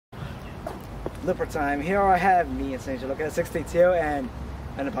Blooper time. Here I have me and Sancho looking at 62 and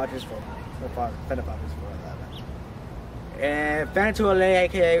the Padres for 11. And Fan to LA,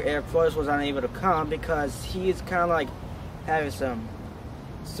 aka Air Force, was unable to come because he's kind of like having some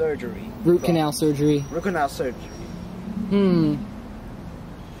surgery. Root canal surgery. Root canal surgery.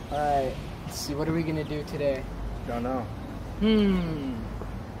 Alright, let's see, what are we gonna do today? Don't know.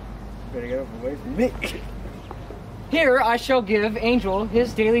 Better get away from me. Here I shall give Angel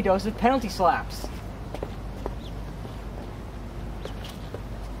his daily dose of penalty slaps.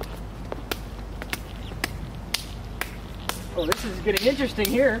 Oh, this is getting interesting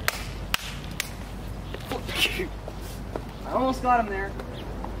here. I almost got him there.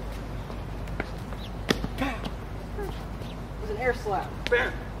 It was an air slap.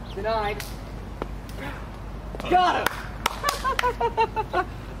 Denied. Got him!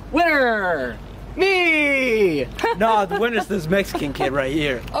 Winner! Me! No, the winner's this Mexican kid right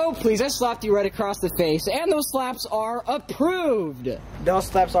here. Oh, please, I slapped you right across the face, and those slaps are approved. Those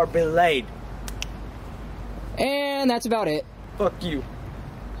slaps are belayed. And that's about it. Fuck you.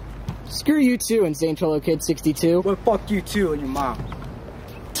 Screw you too, Insane Cholo Kid 62. Well, fuck you too and your mom.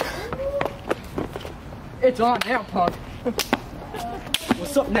 It's on now, punk.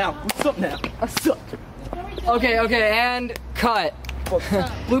 What's up now? What's up now? What's up? Okay, and cut.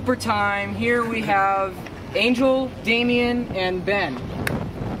 Blooper time. Here we have Angel, Damien, and Ben.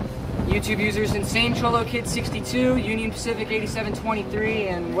 YouTube users Insane Cholo Kid 62, Union Pacific 8723,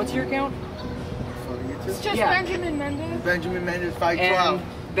 and what's your account? It's just Benjamin Mendez. Benjamin Mendez 512.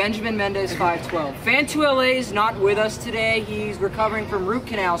 And Benjamin Mendez 512. Fan 2LA is not with us today. He's recovering from root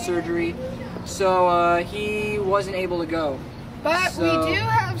canal surgery, so he wasn't able to go. But we do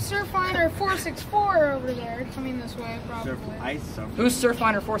have Surffinder 464 over there coming this way, probably. Who's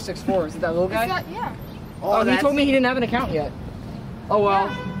Surffinder 464? Is it that little guy? Yeah. Oh, he told me he didn't have an account yet. Oh well.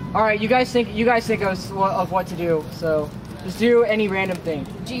 Yeah. All right, you guys think of what to do. So just do any random thing.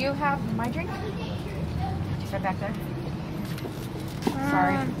 Do you have my drink? Right back there.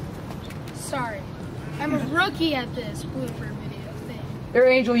 Sorry. I'm a rookie at this blooper video thing. Here,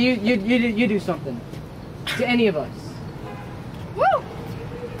 Angel, you do something to any of us. Woo!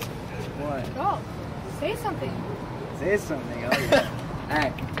 What? Oh, say something. Say something. Oh, yeah.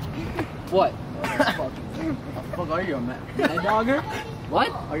 Alright. What? What the fuck are you, a mad dogger? What?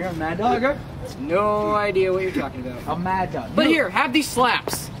 Are you a mad dogger? No idea what you're talking about. A mad dog. But here, have these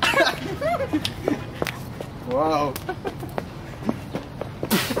slaps. Whoa.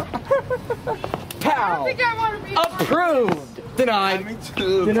 Pow! I think I want to be approved! Denied. Me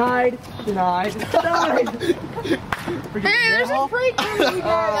too. Denied. Hey, there's a freight coming.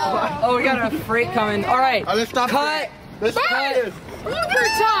 Oh, we got a freight coming. Alright. Let's stop. Cut! Let's stop this. Blooper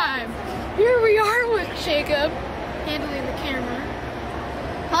time! Here we are with Jacob, handling the camera.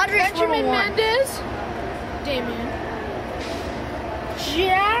 Benjamin Mendez, Damien,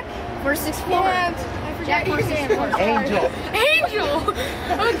 Jack, 464. and I forgot your name. Angel. Angel!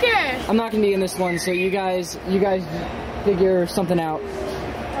 Okay. I'm not gonna be in this one, so you guys figure something out.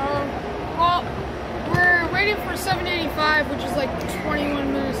 Well, we're waiting for 785, which is like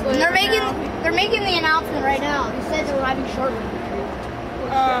 21 minutes later. They're making the announcement right now. They said they're arriving shortly.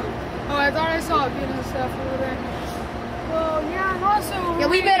 Oh, I thought I saw it getting stuff over there. Well, yeah, and also we're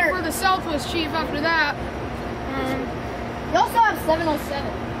we waiting better for the Southwest Chief after that. You also have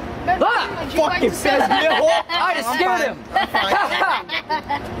 707. Fucking says no. I just scared him.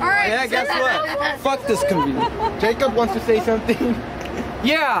 Alright. Yeah, guess what? Fuck this convenience. Jacob wants to say something.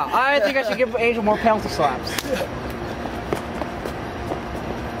 Yeah, I think I should give Angel more penalty slaps.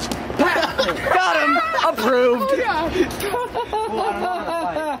 Got him! Approved! Oh, yeah.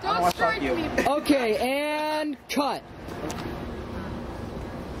 Don't strike me. Okay, and cut.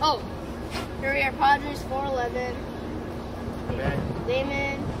 Oh, here we are, Padres 411.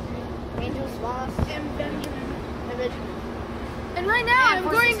 Damon, Angel Sloss, And Benjamin. and Benjamin. And right now, I'm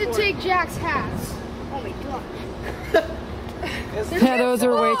going to take Jack's hats. Oh my god. Yeah, those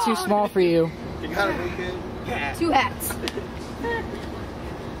are way too small for you. You gotta make it. 2 hats.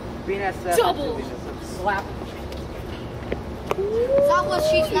 Double. Slap.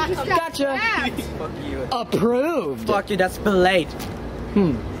 Southwest Chief's not coming. Gotcha. Fuck you. Approved. Fuck you, that's belayed.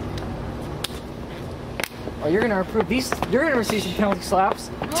 Oh, you're gonna approve these. You're gonna receive some penalty slaps.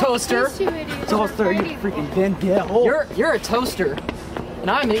 Toaster. These two idiots Toaster, are you fighting. freaking vendetta. You're a toaster. And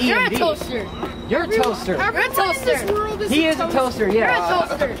I'm an EMD. You're a toaster. You're a toaster. Everyone in toaster. this world is He is a toaster, You're yeah. a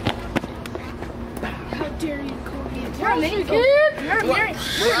toaster. How dare you call me a You're a mini toaster, toaster. kid? You're a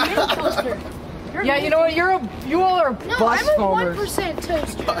mini toaster. Yeah, you know what? You all are No, bus I'm a foamers. 1%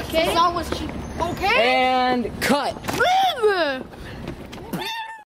 toaster, okay? Southwest Chief. Okay? And cut.